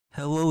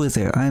Hello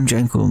there, I'm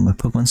GiantGrotle, my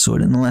Pokemon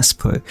Sword. In the last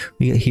part,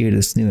 we got here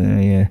this new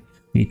area.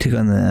 We took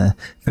on the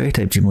fairy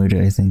type gym leader,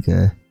 I think,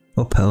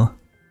 Opel.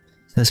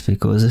 That's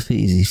pretty cool. It was a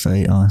pretty easy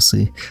fight,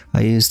 honestly.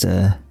 I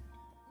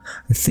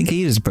think I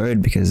used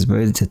Bird because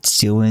Bird had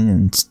Steel Wing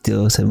and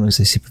Steel type moves.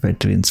 I super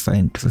effective and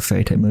fine for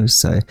fairy type moves,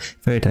 so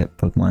fairy type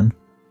Pokemon.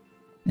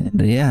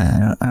 And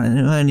yeah, I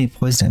didn't really need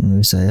poison type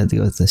moves, so I had to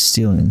go with the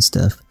Steel Wing and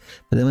stuff.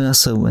 But then we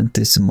also went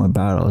through some more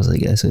battles, I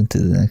guess. Went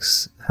through the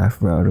next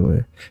half route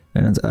or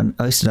at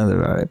least another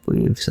route, I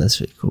believe. So that's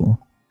pretty cool.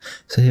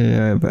 So here we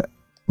are, but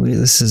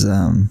this is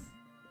where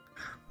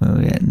are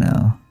we at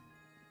now?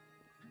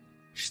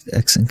 Just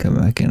X and come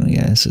back in, I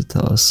guess, to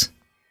tell us.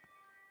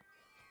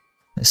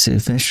 Let's see, we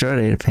finished Route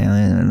 8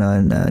 apparently,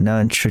 now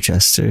in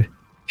Chichester,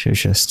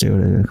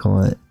 whatever you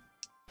call it.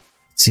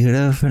 Let's see,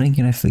 whatever footing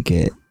can I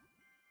forget?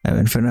 I've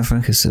been front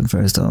because the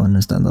first one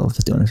is down level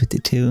 51 and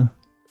 52.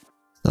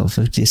 Level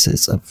 50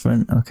 says up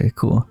front. Okay,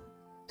 cool.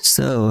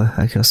 So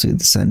I can also read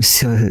the sign.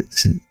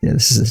 Yeah,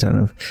 this is the town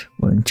of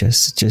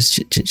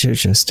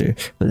Chichester.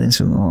 But things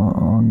from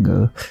long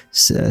ago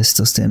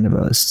still stand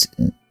about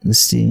the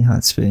steaming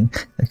hot spring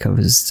that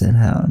covers the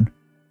town.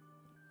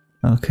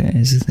 Okay,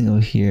 there's a thing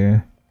over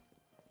here.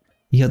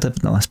 He held up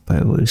in the last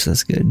part, so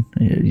that's good.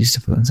 I used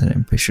to put inside,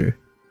 I'm pretty sure.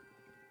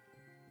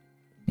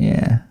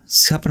 Yeah,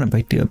 let's hop on a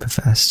bike to go a bit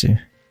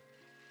faster.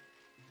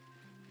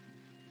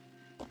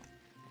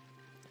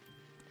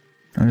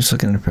 I'm just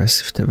looking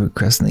impressive to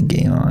progress in the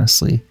game,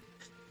 honestly.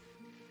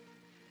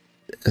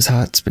 It's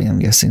hot spring, I'm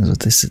guessing, is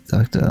what this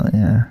talked about,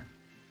 yeah.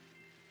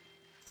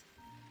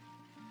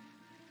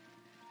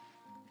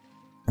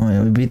 Oh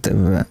yeah, we beat the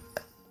rock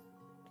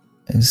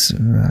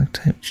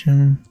type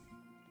gym?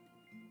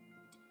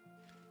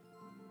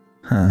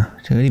 Huh,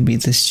 did we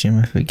beat this gym?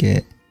 I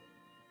forget.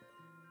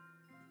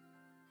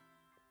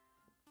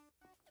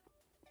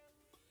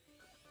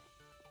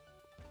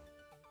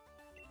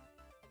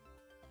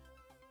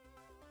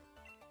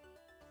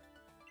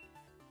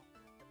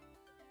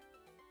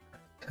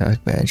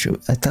 Rock Badger.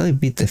 I thought we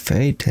beat the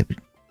fairy type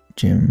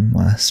gym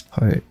last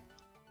part.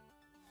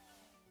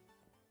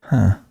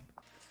 Huh.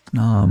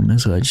 No,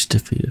 that's why I just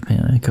defeated a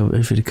pan. I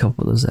defeated a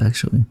couple of those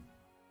actually.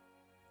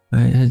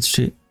 Alright, head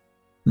straight.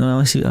 No, I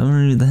want to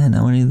do the hen.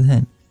 I want to do the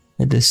hen.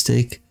 I had a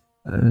steak.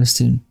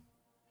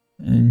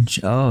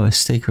 Oh, a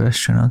steak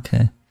restaurant.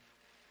 Okay.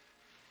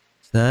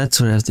 So that's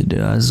what I have to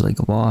do. I was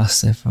like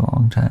lost there for a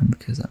long time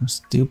because I'm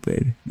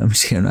stupid. I'm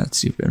just kidding. I'm not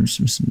stupid. I'm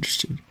just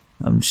misunderstood.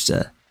 I'm just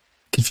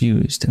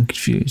confused. I'm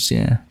confused.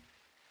 Yeah.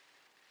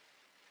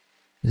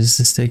 Is this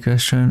the steak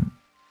restaurant?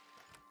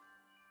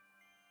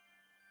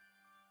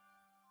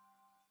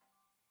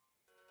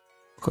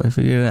 Cool, I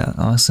figured it out.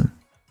 Awesome.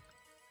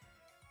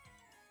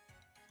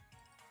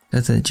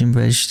 Got that gym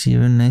badge to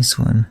you, a nice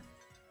one.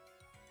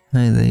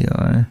 Hey, there you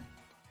are.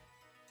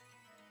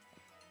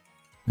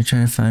 We're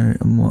trying to find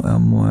out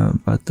more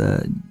about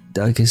the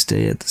darkest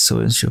day at the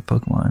Sword and Shield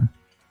Pokemon,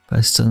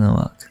 but still no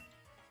luck.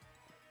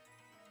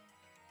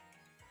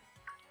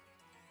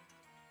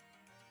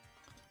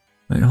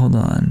 Wait, hold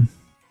on.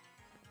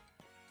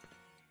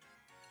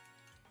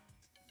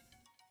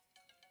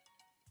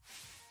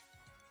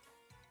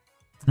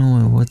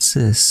 No, what's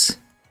this?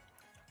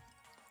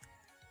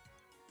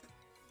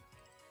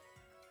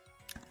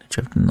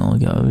 Trapped in all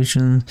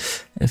region,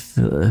 a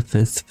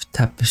fifth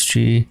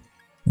tapestry,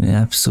 an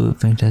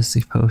absolute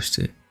fantastic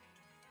poster.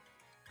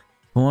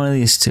 One of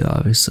these two,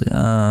 obviously.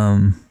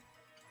 I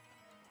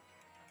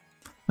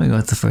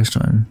got the first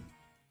one.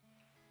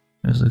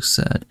 This looks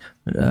sad,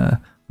 but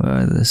where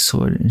are the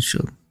sword and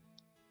shield?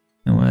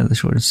 And where are the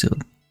sword and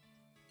shield?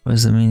 What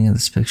is the meaning of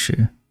this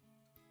picture?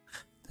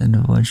 The end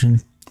of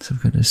legend, some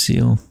kind of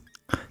seal.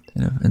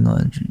 The end of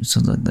legend,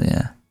 something like that.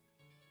 Yeah.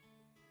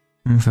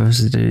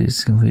 First day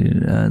is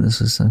completed. This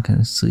was some kind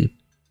of sleep.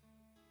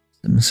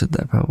 I misread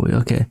that probably.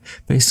 Okay.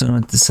 Based on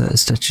what this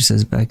statue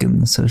says back in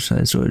the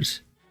socialized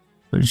swords,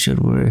 Sword and Shield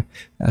were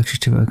actually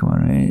two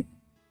Pokemon, right?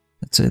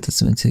 That's right.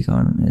 That's my take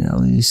on it, at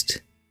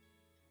least.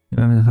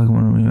 Remember the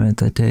Pokemon we met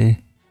that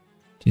day?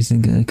 Do you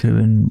think it could have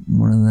been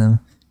one of them?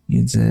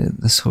 Use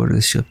the Sword or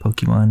the Shield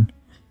Pokemon.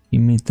 You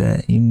met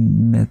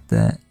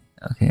that.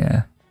 Okay,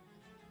 yeah.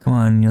 Come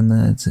on, you'll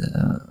know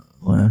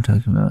what I'm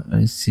talking about.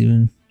 Right,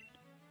 Steven?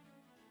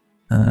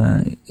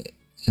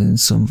 In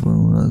some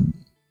world,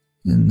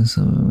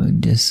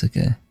 yes,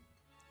 okay.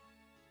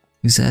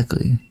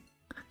 Exactly.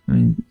 I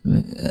mean,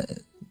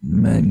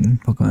 Madden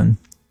Pokemon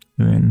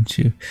ran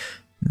into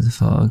the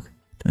fog.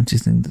 Don't you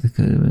think that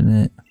could have been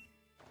it?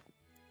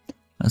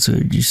 That's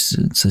where you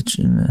stood such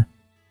in a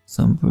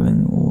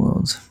slumbering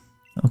world.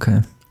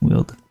 Okay,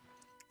 wield.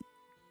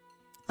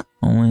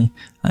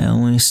 I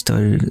only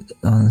started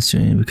on this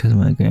journey because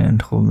my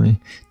grand told me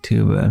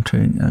to, but I'm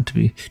turning out to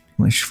be too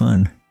much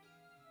fun.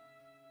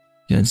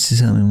 You got to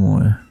tell me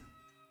more.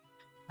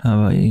 How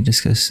about you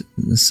discuss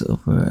this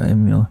over a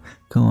meal?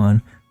 Go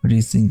on, what do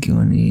you think you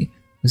want to eat?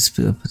 Let's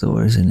put up the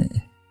orders in it.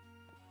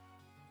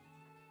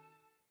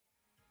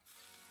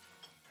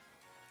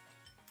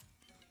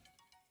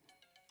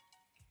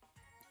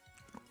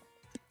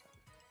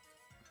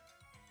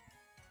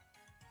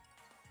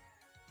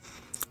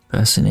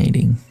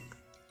 Fascinating.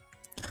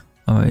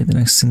 Alright, the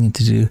next thing we need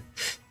to do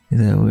is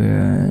that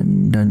we're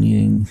done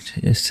eating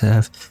is to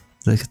have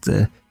look at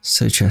the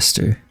Sir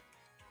Chester.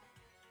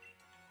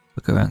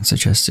 Look around Sir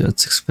Chester,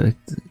 let's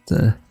expect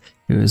the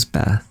hero's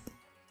bath.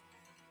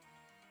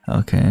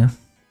 Okay.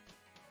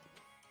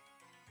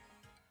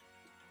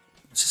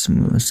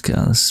 Let's get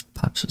on this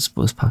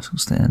popsicle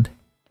stand.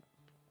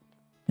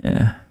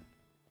 Yeah.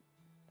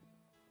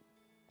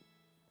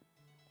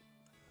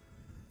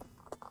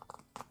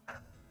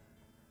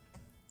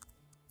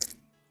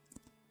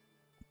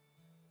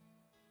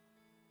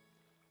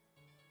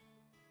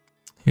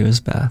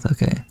 Hero's bath,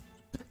 okay.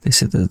 They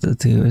said that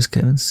the heroes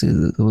can see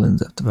the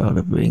wounds after about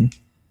to bring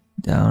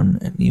down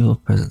an evil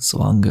presence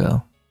long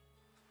ago.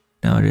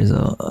 Nowadays,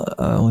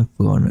 only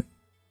Pokemon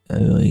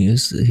really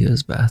use the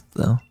hero's bath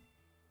though.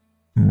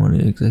 And what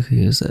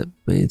exactly is that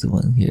bathe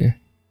one here?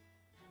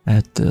 I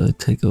have to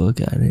take a look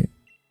at it.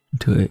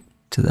 To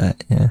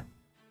that, yeah.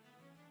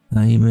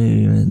 You may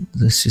even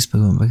let's just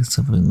Pokemon back in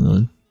something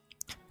little.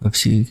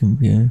 Perhaps you can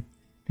be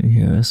new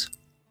heroes.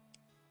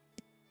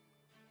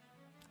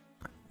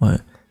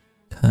 What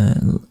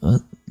kind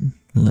of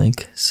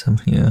like some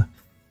hero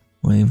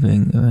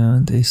waving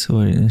around a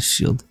sword and a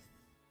shield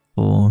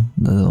for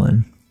another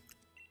one.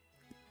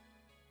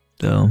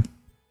 Though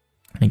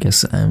I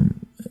guess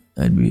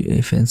I'd be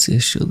a fancier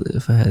shield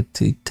if I had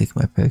to take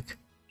my pick.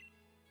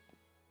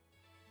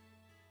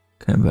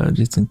 Kind of better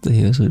do you think the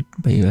heroes would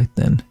pay back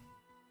then?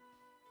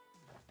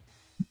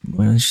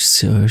 Why don't you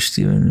show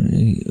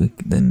Steven?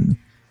 Then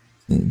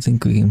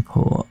think we can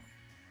pull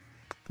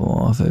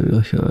off a real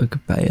hero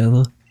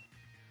compatible?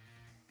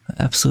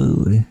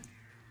 Absolutely.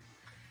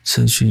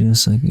 So treating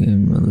us like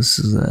this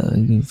is that I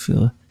can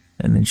feel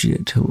energy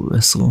to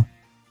wrestle.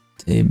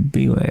 To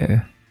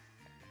beware.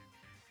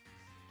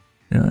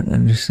 I don't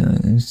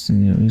understand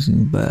your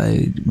reason, but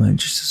I might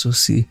just will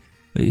see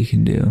what you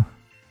can do.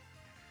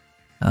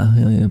 I'll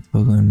heal your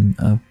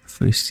Pokemon up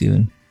for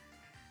Steven.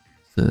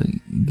 So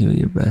give it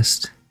your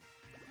best.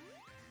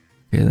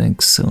 Okay,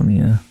 thanks,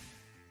 Sonia.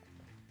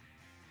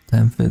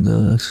 Time for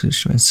the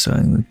extra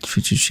starting the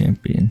future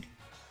champion.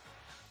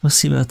 We'll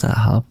see about that,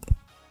 Hop.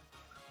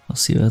 We'll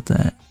see about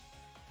that.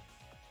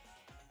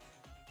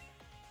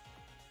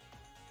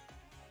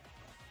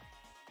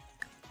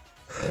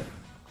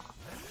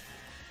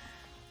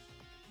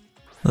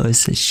 Oh, it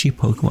says sheep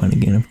Pokemon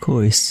again, of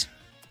course.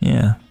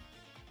 Yeah.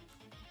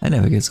 That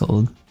never gets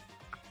old.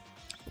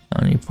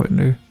 On your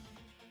partner.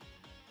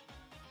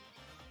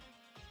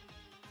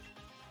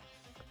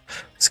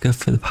 Let's go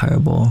for the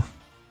Fireball.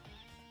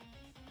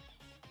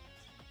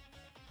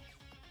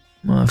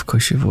 Well, of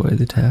course you avoid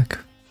the attack.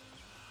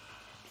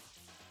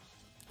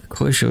 Of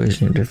course you're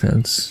always in your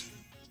defense.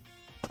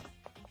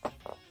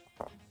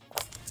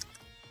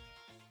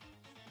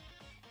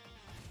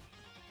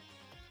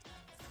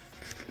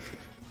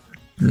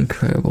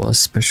 Incredible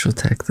special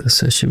attack though,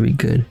 so it should be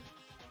good.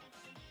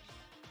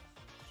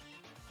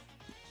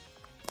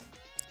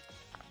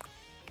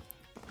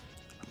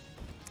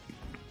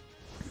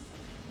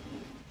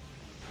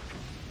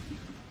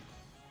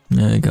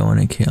 Yeah, I got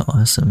 1AK,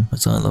 awesome.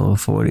 It's on level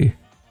 40.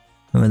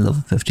 I'm at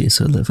level 50,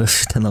 so level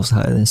 10 levels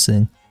higher than this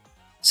thing.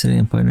 Sitting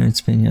in partner,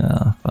 it's been,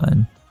 yeah,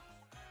 fine.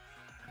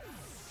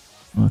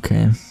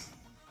 Okay.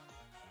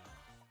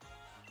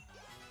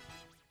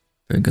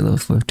 Very good, level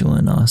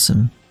 51,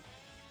 awesome.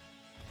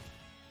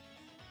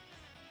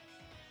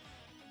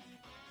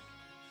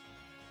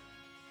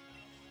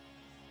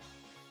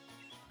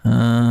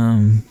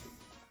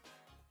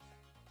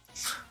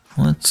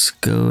 Let's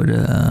go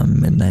to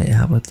Midnight.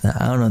 How about that?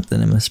 I don't know what the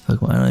name of this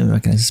Pokemon. I don't even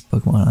recognize this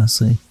Pokemon,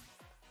 honestly.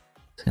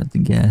 Just have to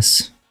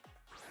guess.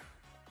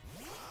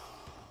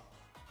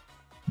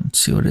 Let's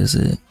see, what is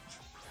it?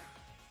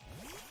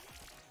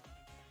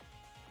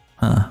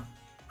 Huh.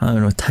 I don't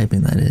know what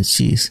typing that is.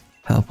 Jeez.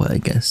 Palpa, I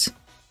guess.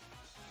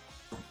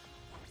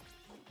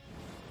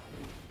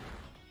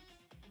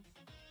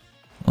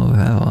 Oh,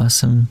 how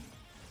awesome.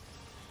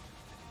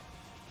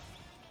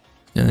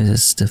 Yeah,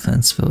 it's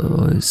defense fill,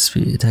 always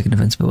speed, attack and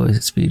defense fill,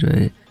 always speed,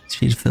 right?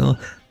 Speed fill,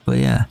 but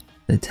yeah,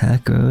 the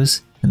attack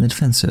grows and the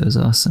defense grows,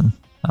 awesome.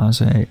 I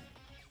was right.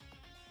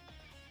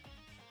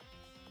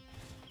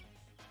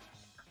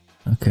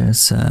 Okay,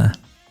 let's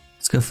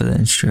go for the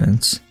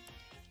insurance.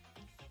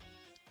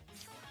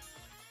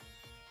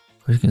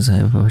 Because I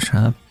have a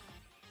shop,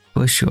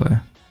 for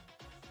sure.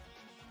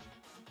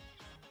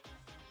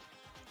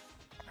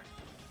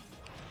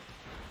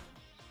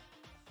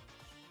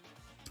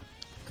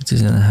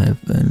 There's another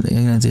hype, and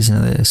I'm gonna do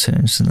another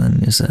assurance, and then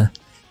there's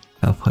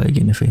I'll play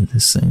again to defeat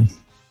this thing.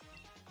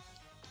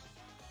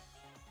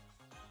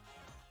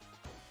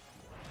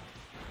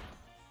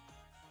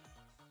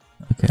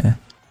 Okay.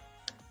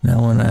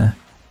 Now one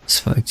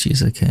Spike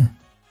Cheese, okay.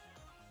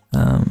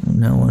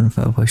 Now one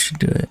foul play should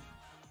do it.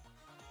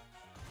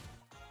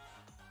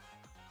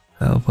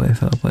 Foul play,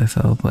 foul play,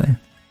 foul play.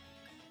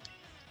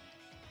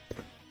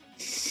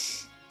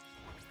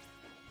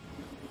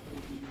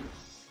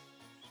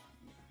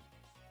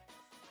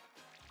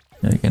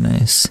 Okay,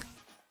 nice.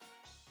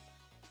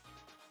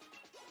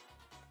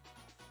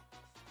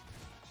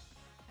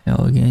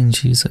 again,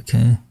 jeez,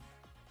 okay.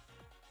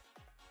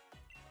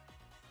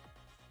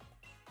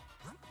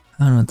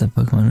 I don't know what that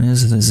Pokemon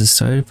is. If it's a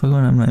starter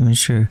Pokemon, I'm not even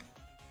sure.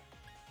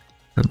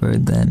 A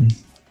bird then.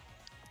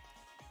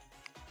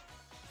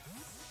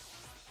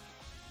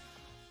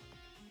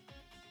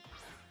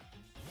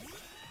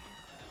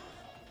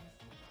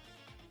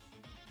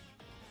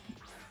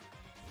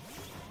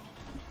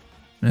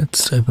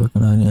 Let's try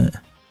Pokemon yet.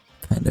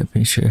 Kinda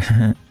pretty sure.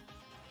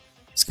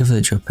 Let's go for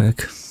the drop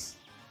pack.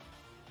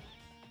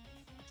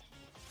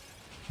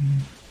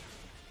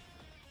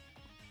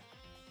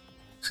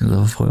 So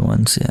level 4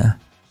 ones, yeah.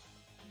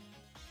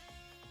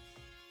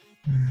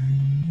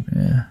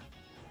 Yeah.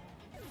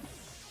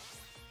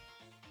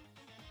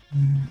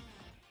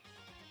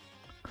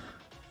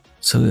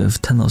 So we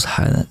have 10 levels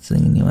higher that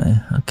thing anyway,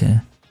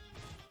 okay.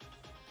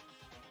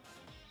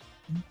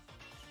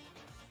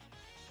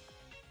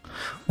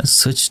 Let's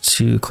switch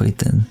to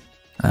Clayton.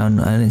 I don't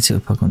know, I didn't see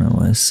what Pokemon it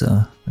was,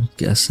 so I'm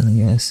guessing, I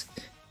guess.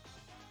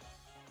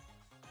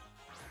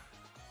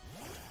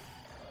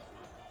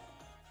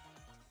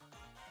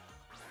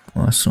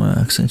 Oh,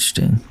 that's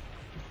interesting.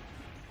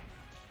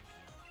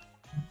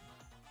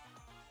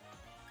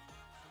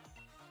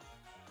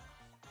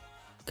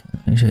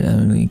 Actually,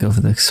 I'm gonna go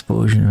for the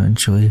explosion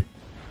eventually.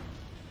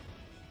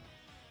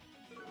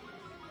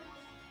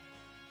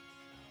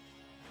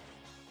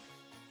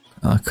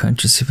 Oh,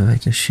 crunch is super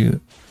effective,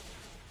 shoot.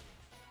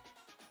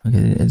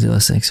 Okay, I did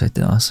less than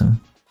expected,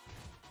 awesome.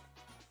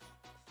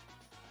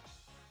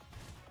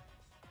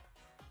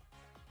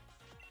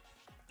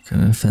 Okay,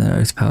 I'm gonna find that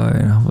Earth power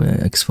and hopefully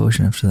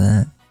explosion after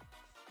that.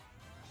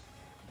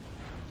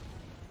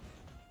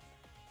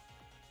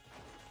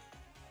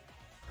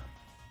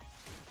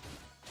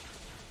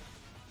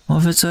 Well,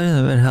 if it's already in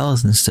the red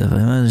health and stuff, I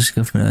might just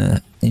go for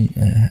the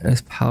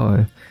Earth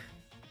power.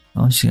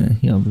 I'm just gonna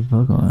heal the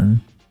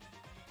Pokemon.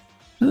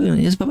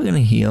 It's probably gonna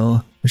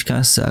heal, which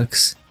kinda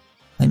sucks.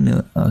 I knew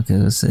it. Okay,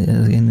 let's say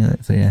I knew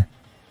it, but yeah.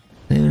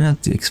 They even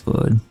have to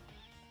explode.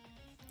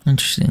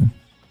 Interesting.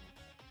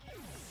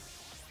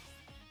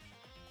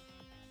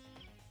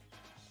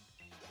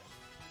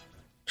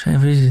 Trying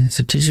to be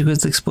strategic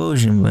with the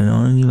explosion, but I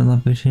don't even have the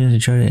opportunity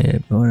to try to hit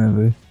it, but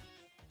whatever.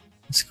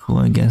 It's cool,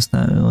 I guess,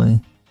 not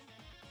really.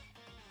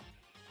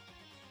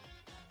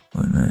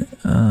 Whatnot,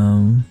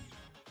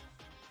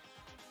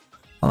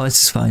 oh, it's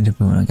just fine to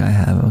put like I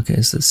have. Okay,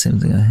 it's the same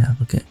thing I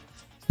have. Okay,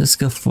 let's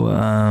go for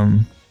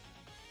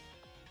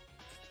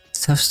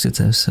tough skill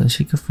type. So I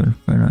should go for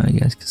Inferno, I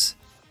guess, because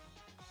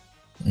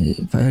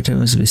fire type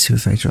must be super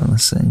effective on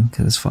this thing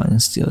because it's fine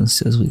and steel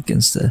is weak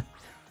against the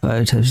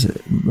fire types.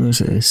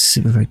 Moves are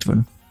super effective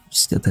on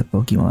steel type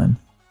Pokemon.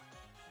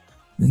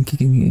 I think you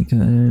can get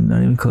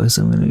not even close.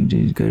 I'm gonna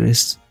do the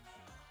greatest.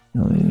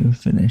 I'll even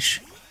finish.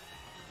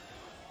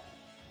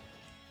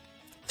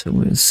 So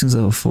this thing's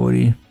level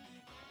 40.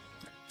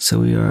 So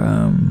we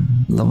are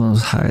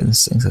levels higher than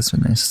this thing, so that's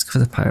been nice. Let's go for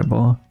the Fire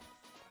Ball.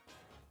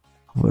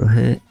 Hope it'll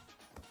hit.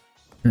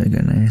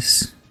 Mega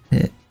nice.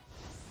 Hit.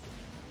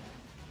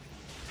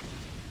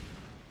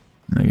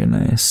 Mega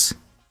nice.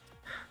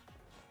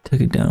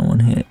 Took it down one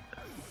hit.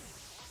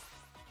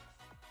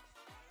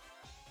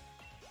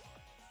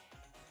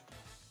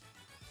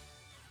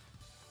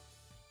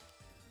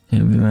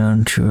 It'll be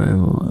around to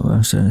where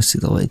I'm starting to see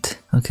the light.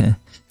 Okay.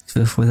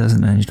 For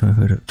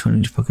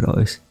 4,920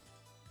 Pokédollars.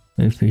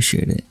 I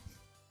appreciate it.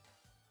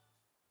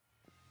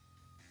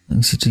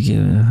 Thanks to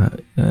give a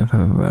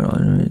proper battle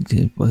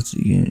and both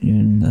you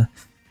and the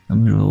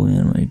unbeatable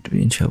man might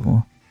be in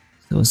trouble.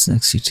 So what's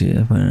next, you two?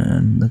 I plan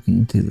on looking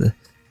into the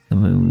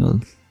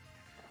wheel.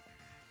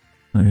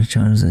 Where to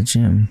challenge that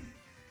gym.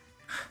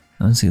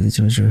 I want to see if the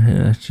gyms are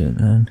here after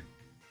it.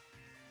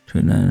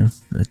 Try 9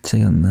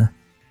 take on the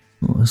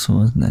what's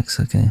next,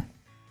 okay.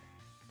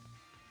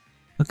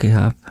 Okay,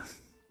 Hop.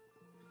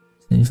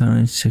 You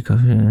finally check off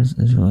here as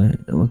well.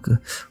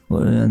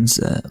 What ends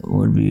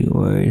would be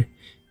worried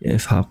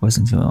if Hop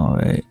wasn't feeling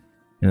alright.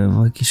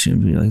 Like you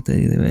shouldn't be like that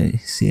either way.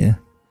 See ya.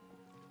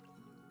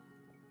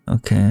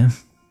 Okay.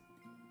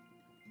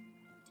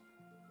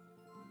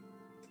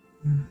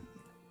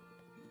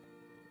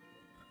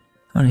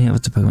 I don't hear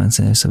what the Pokemon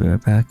say, so I'll be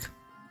right back.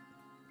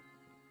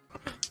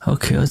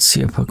 Okay, let's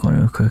see our Pokemon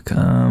real quick.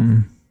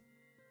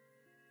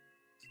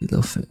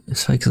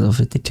 Spike's level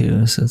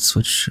 52, so let's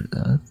switch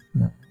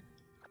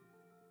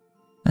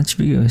that should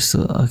be good.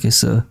 So, okay,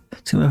 so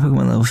 2 more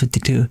Pokemon level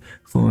 52,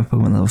 4 more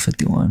Pokemon level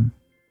 51.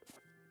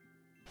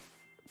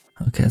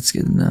 Okay, that's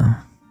good to know.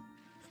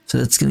 So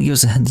that's gonna give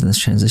us a hint in this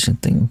transition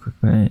thing real quick,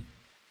 right?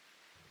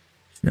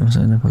 I'm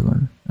sorry, no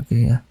Pokemon. Okay,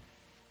 yeah.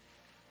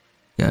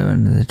 Yeah, I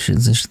went into the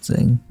transition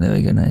thing. There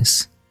we go,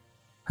 nice.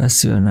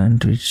 Press 209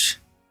 to reach.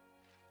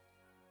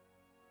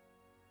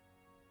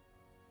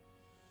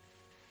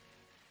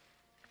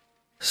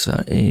 It's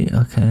about 8,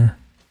 okay.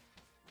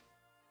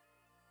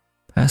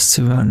 Pass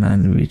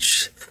 209 to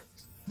reach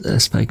the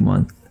Spike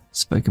month,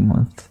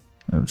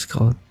 whatever it's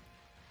called.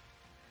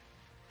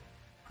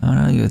 I don't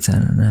know, I'll go 10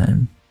 and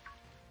 9.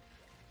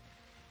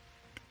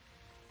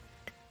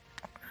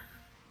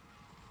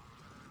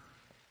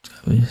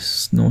 We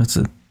know what's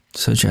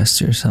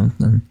suggest or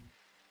something.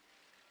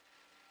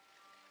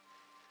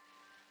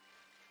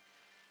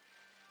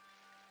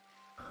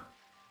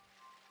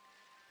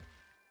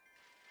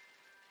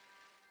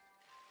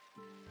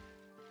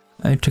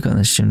 I took on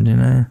this gym,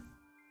 didn't I?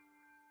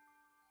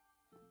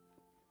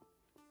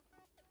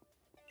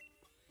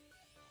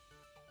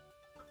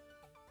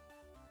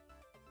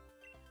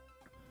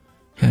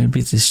 Gotta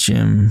beat this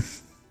gym.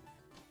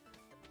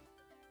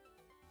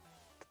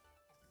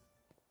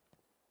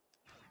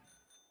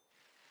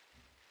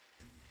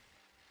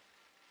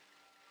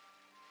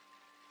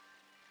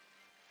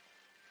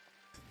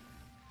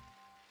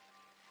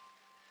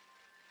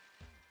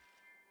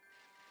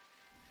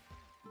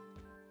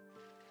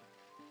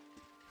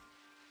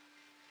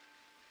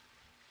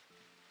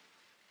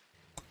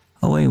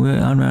 Oh wait, we're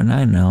on Route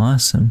 9 now,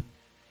 awesome.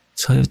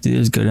 So all you have to do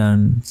is go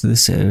down to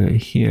this area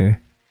right here.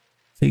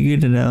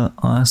 Figured it out,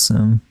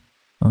 awesome.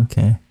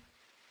 Okay.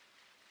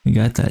 We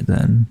got that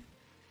done.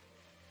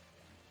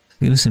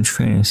 Give us some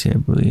trainers here, I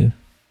believe.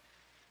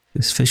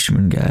 This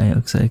fisherman guy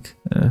looks like,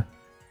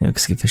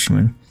 looks like a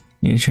fisherman.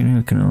 Meeting a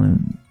trainer can only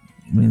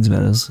means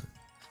battles.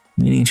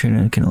 Meeting a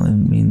trainer can only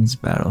means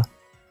battle.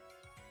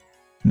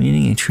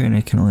 Meeting a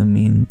trainer can only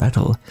mean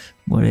battle.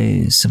 What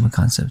a simple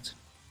concept.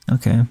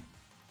 Okay.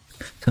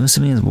 So I'm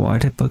assuming it's water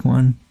type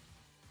Pokemon.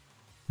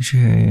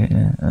 Sure,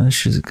 yeah. Oh,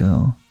 she's a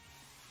go.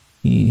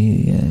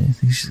 Yeah, I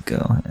think she's a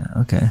go.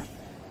 Yeah, okay.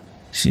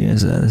 She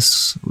has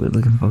this weird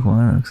looking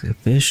Pokemon. Looks like a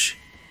fish.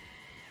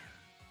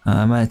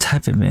 I'm at a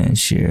type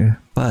advantage here,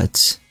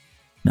 but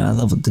not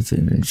level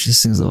advantage.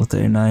 This thing's level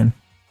 39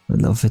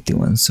 with level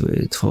 51, so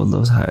we're 12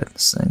 levels higher than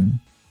this thing.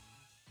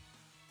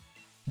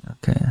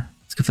 Okay,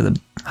 let's go for the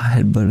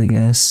headbutt, I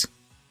guess.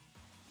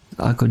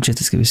 Aqua Jet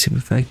is gonna be super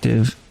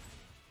effective.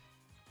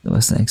 That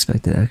wasn't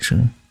expected,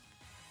 actually.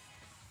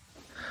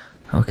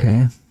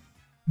 Okay.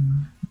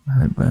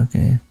 Headbutt,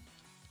 okay.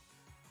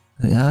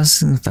 How is this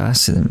thing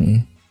faster than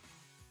me?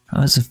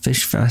 How is a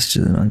fish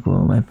faster than like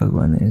what my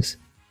Pokemon is?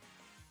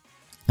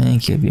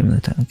 Thank you, beam of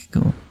the tank.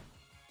 Cool.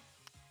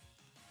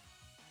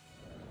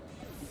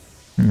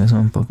 And there's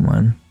one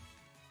Pokemon.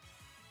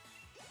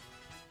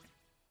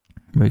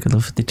 Break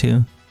level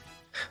 52.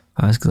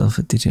 Pause level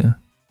 52.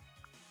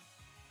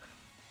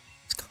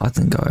 It's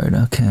Cotton Guard,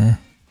 okay.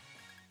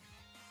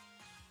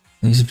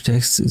 It usually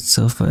protects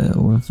itself by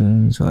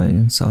weapons, right?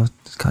 And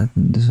soft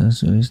cotton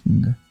defenses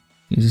and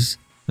uses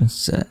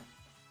set.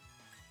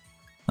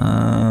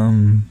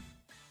 I'm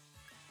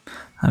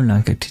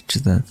not gonna teach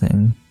you that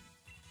thing.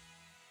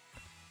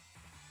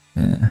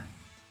 Yeah.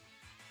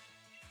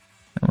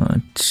 I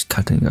want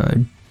Cotton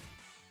Guard.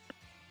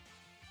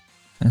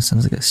 That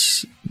sounds like a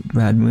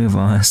bad move,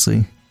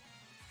 honestly.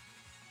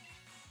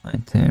 My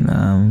turn.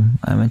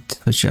 I meant to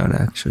switch out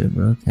actually,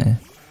 but okay. I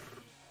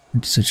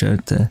meant to switch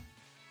out the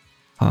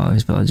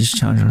powers, but I'll just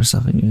challenge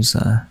myself and use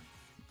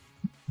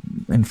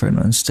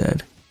Inferno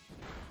instead.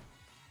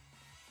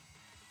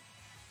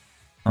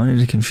 I wanted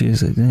to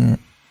confuse it, didn't it?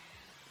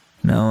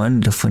 No, I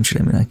wanted to flinch it.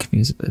 I mean, not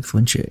confuse it, but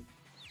flinch it.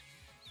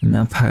 And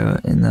now Pyro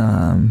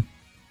and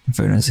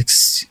Inferno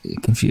is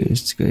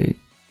confused. Great.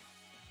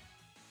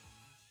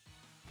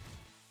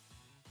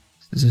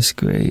 This is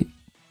great.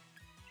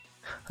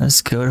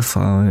 Let's go to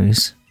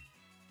flowers.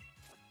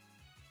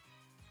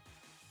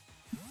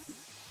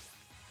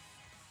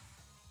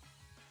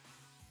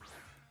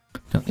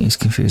 Don't use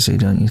Confuse-Ray,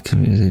 don't use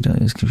Confuse-Ray,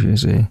 don't use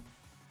Confuse-Ray.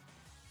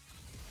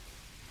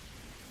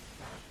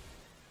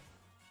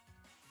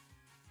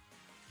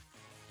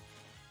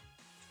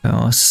 Oh,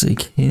 are you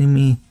kidding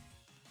me?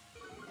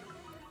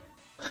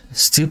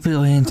 Stupid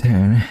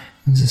lantern.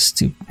 It's a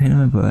stupid pain in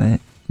my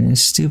butt. And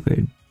it's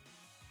stupid.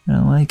 I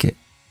don't like it.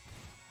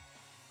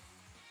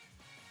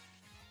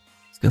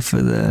 Let's go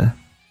for the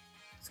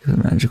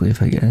Magic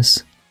Leaf, I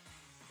guess.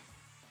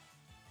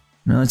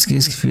 No, it's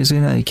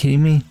Confuse-Ray now. Are you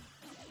kidding me?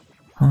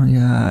 Oh my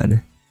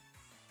god.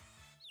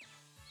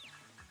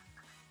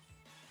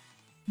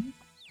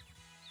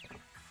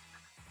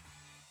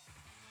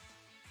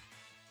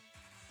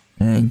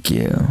 Thank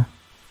you.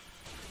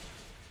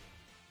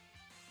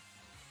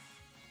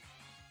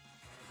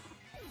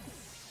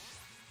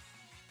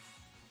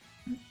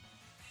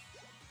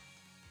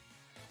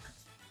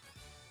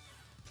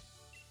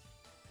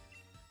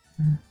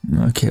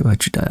 Okay,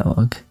 about your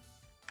dialogue.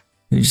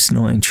 You're just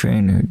annoying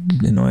trainer,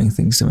 annoying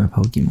things to my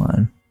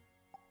Pokemon.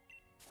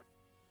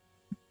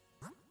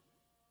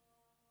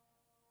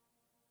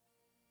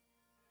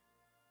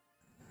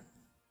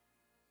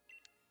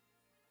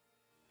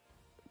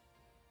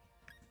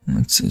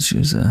 Let's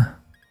choose a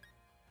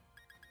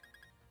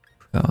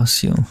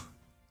calcium.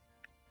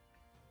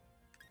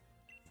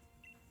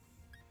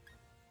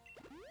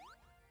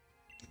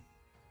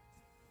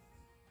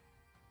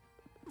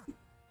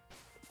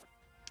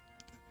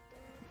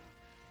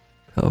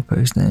 Caliper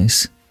is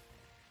nice.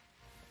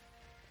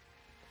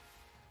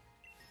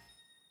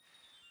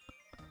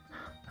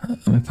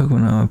 My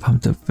Pokemon are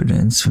pumped up for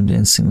dance from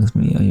dancing with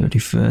me. Are you ready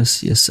for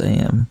us? Yes, I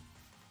am.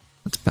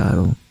 Let's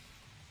battle.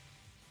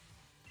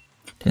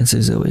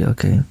 Dancer Zoe,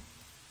 okay.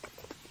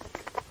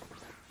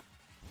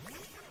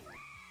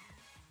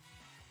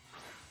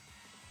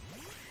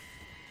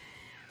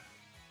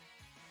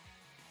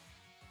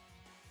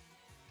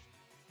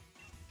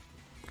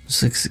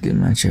 This looks a good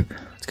matchup.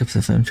 Let's go for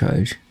the Flame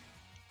Charge.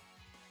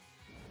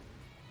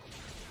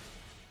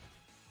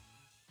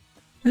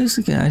 Looks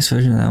like a nice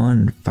version of that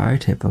one Fire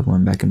type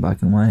Pokemon back in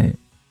Black and White.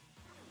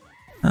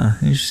 Huh,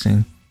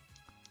 interesting.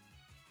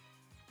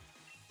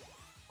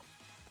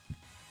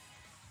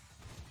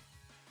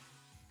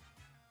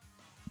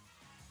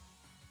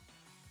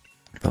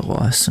 But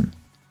awesome.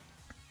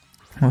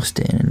 I'll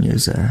stay in and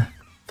use a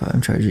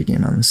Flame Charge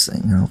again on this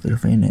thing and hopefully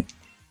it'll faint it.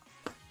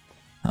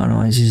 I don't know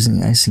why he's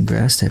using Ice and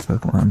Grass type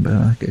Pokemon, but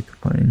I'm not gonna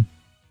complain.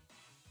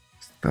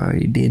 I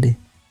already did.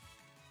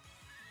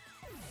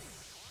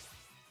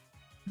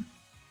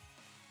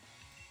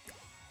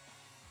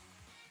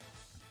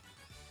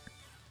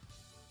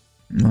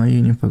 My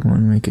Union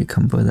Pokemon make a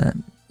combo that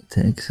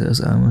takes so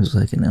it's almost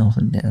like an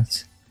elephant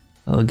dance.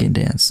 Elegant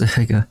dance. There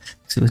we go.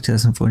 See what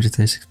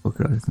 2,436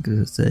 Pokémon, I think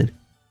it said.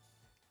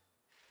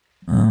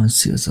 Let's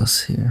see what's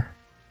else here.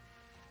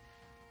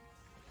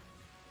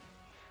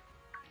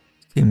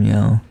 Team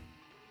Yell.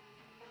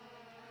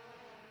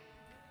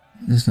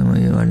 There's no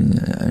way you're letting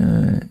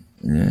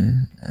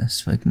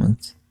Spike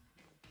Month.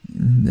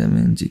 That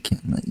means you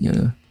can't let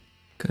you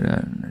cut out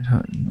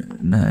at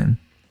 9.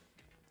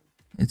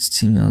 It's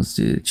Team Yell's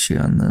to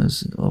cheer on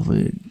those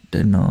over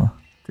Dreadnought.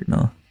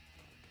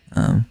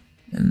 And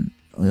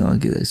we all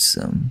get this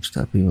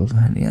stop people from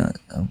heading out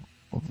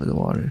over the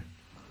water.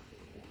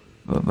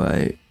 Bye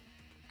bye.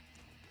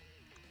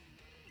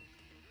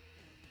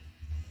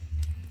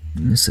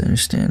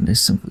 Misunderstand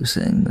is simply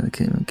saying that I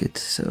can't make it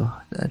so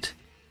that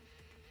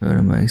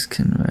road bikes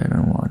can ride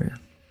on water.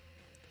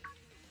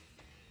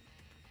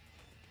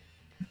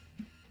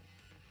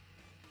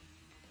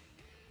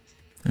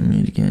 I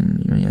meet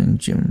again, your young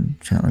gym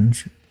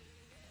challenge.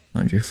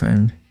 Not your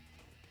friend.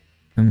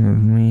 Remember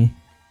me?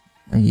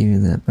 I gave you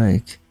that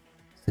bike.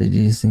 So do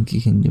you think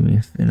you can do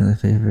me another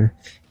favor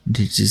and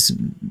teach these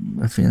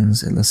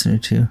ruffians a lesson or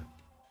two?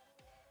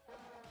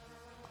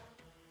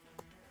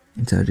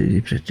 It's how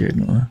to protect your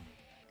Dreadnought.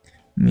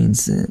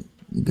 Means that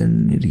you're gonna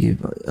need to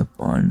give up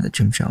on the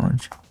gym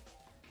challenge.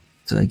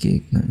 So I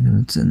get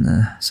what's in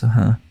the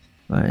Soha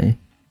by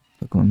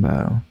Pokemon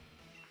Battle.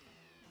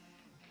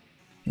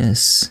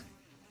 Yes.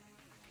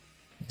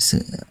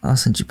 I'll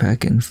send you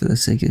packing for the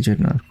sake of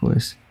Dreadnought, of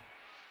course.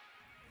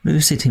 What do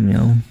you say, Team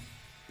Yo?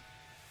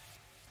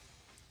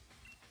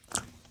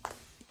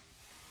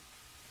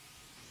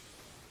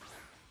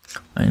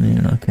 I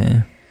mean,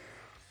 okay.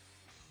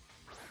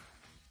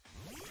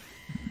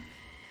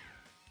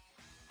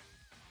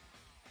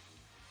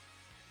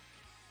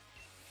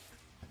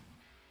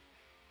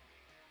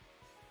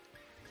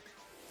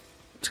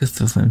 Just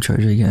the Flame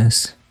Charge, I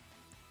guess.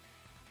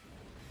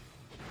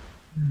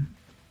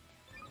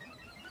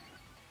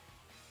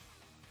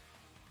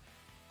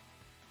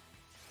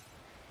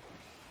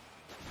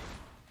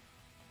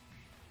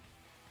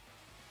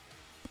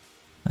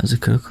 That was a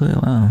critical hit,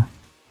 wow.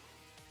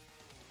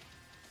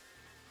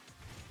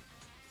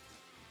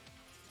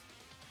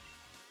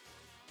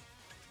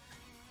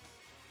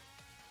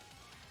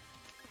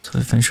 So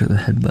I finish with a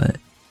headbutt.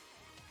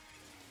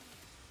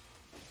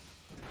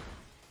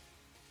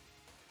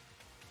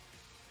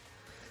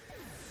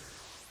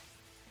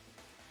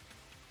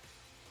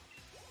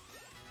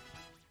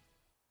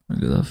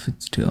 Look at that,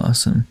 52,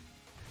 awesome.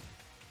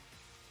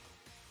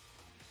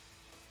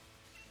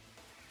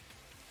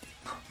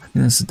 I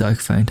think that's the Dark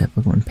Fire type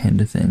Pokemon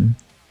Panda thing.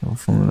 Or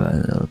form of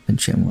a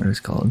Pincham, what it's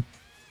called.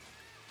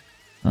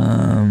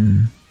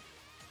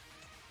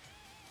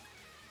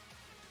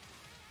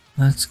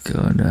 Let's go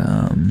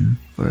to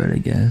Bird, I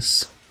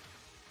guess.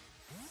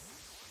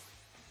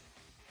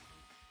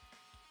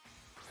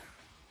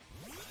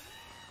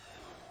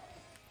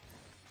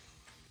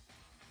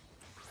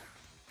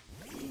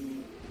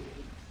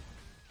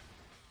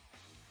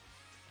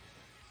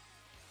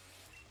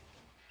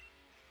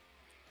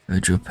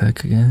 Retro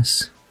Peck, I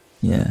guess.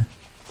 Yeah.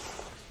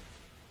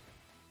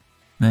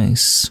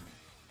 Nice.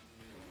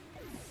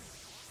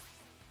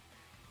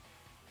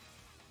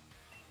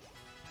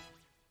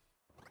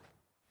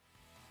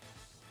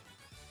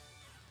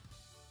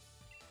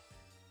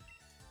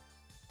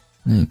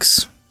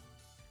 Thanks.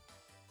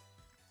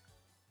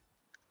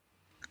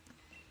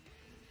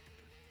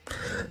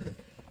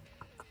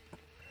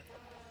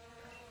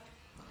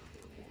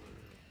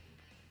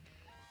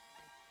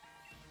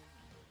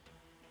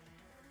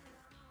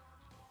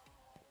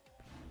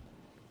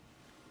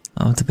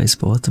 Oh, with the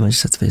baseball, with the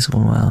match, that's the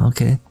baseball. Wow,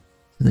 okay.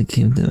 So they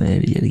came to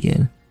me yet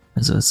again.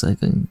 And so it's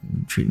like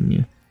I'm treating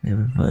you,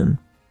 having fun.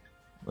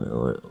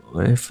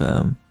 What if,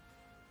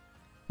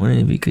 wouldn't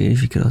it be great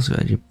if you could also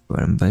add your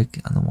bottom bike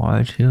on the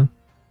water too?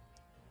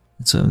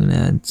 And so I'm gonna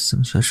add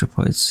some special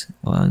parts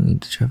allowing you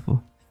to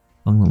travel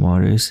along the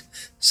water's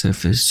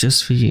surface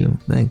just for you.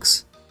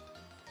 Thanks.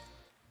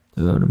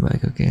 The bottom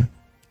bike, okay.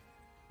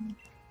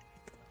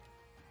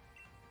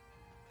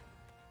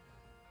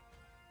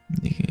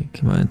 You can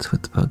combine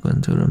with the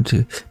Pokemon Totem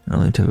to not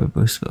only Turbo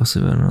Boost but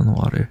also run on the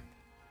water.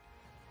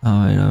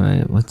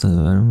 Alright, what's the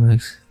bottom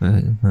bike's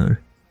mode?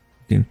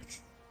 You can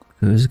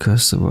cruise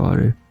across the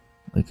water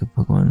like a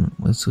Pokemon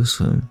wants to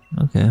swim.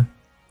 Okay.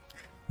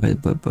 by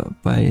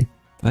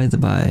the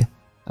by,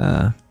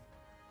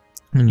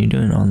 when you're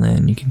doing it on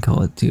land, you can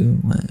call it to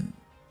land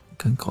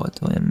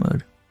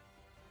mode.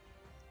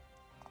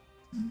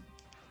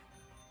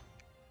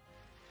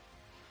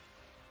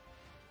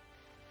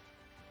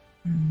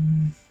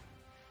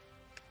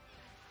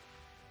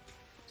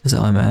 Does it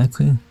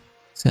automatically?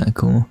 It's kinda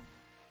cool.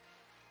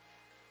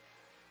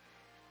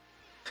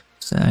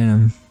 It's an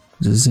item.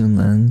 It's a zoom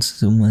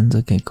lens.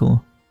 Okay,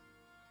 cool.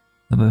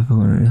 How about if I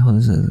want to hold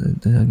this as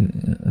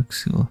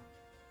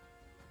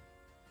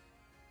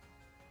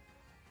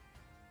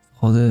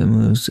hold it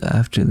moves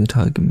after the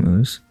target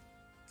moves.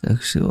 The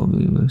X will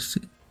be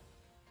boosted.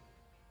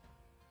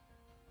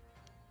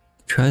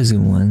 Try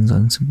zoom lens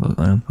on a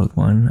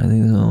Pokemon. I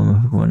think there's only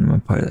one Pokemon in my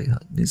party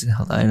that needs a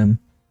held item.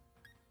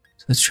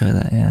 So let's try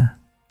that, yeah.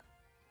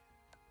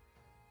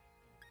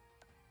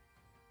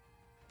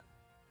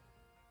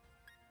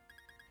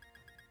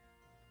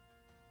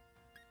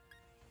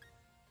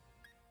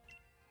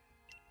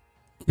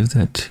 Give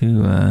that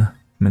to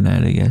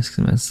Midnight, I guess,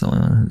 because that's the only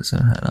one that's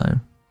on that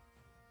item.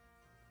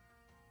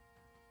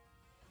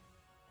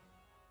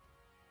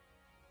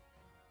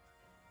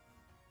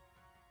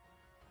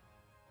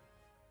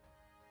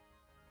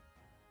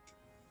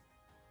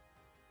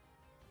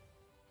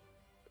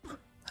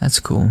 That's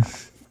cool.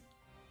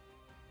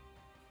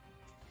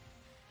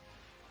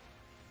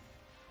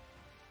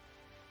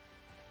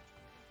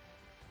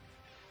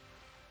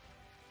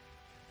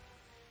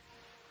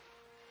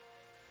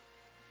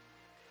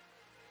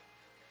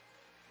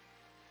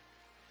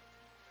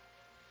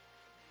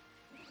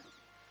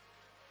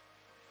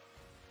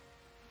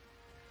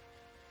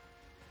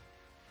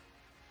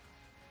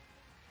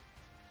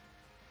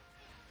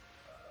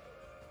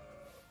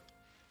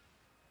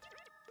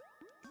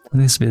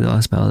 This will be the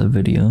last battle of the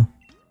video.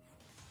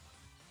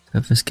 So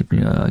if I skip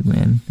your dog,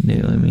 man, they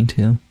really mean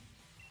to.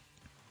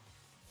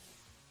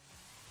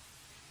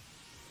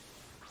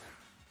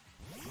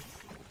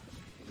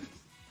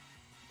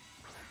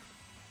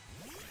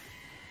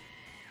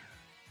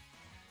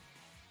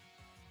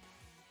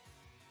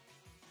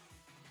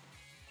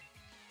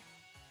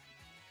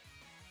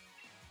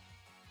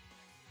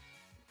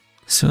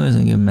 So it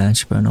wasn't a good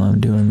match, but I know I'm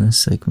doing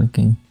this, like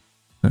making,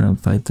 I'm gonna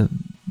fight the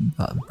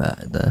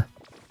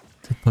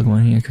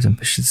Pokemon here because I'm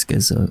pretty sure this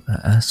guy's a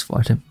ass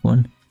water type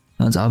one.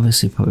 Now it's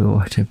obviously probably a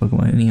water type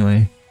Pokemon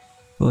anyway.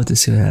 We'll have to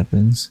see what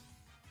happens.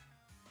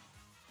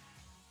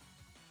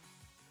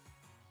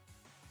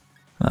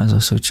 Might as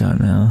well switch out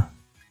now.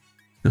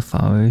 The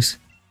flowers.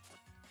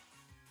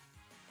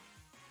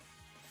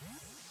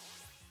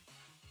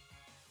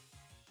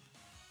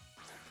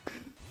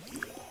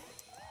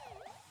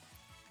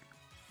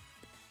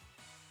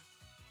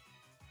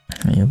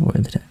 I avoid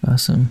the attack.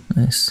 Awesome.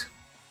 Nice.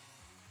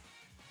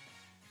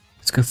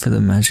 Let's go for the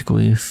magic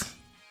leaf.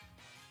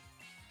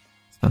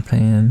 That's my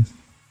plan.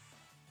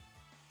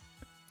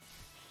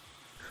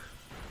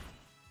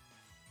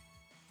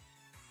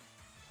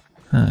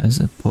 Is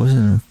it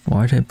poison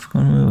water type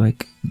Pokemon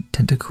like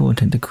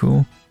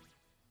Tentacruel?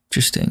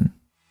 Interesting.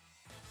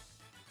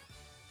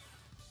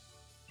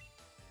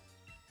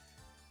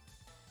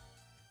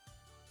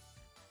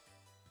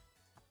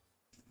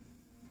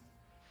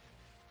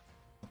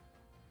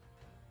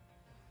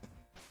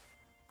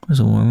 There's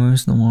a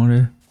warmers in the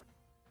water.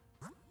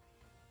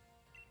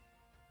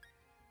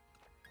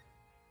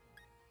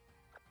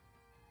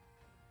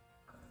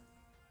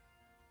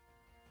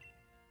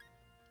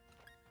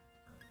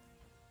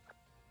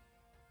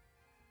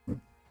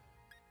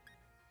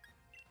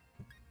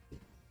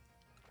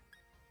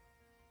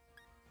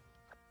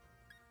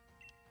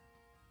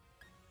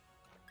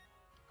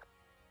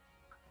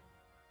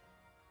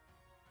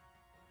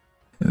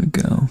 There we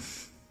go.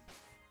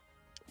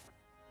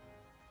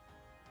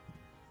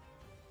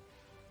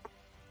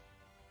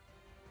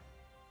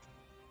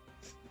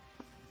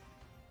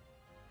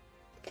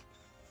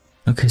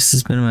 Okay, so this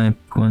has been my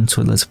Pokemon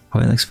Sword. Let's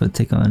probably next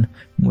take on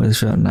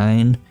Weather's Route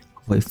 9.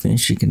 Hopefully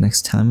finish it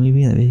next time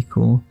maybe, that'd be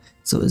cool.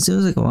 So it was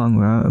like a long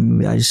route, or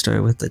maybe I just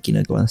started with like, you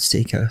know, going to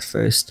the steakhouse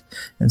first,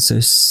 and so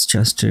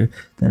Chester,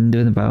 then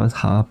doing the battle with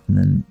Hop, and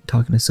then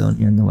talking to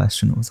Sonia in the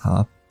restaurant with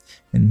Hop,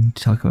 and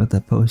talking about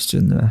that poster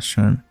in the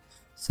restaurant.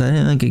 So I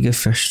didn't like a good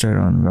fresh start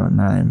on Route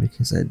 9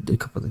 because I did a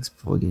couple things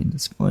before getting to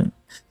this point.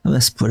 So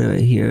let's put it right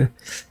here.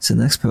 So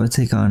next part we'll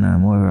take on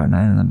more Route 9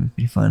 and that'll be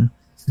pretty fun.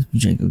 So this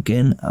is Django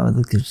again. I would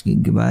like to say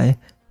goodbye.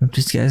 Hope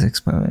to see you guys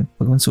next part.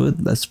 Pokemon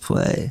Sword, let's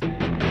play.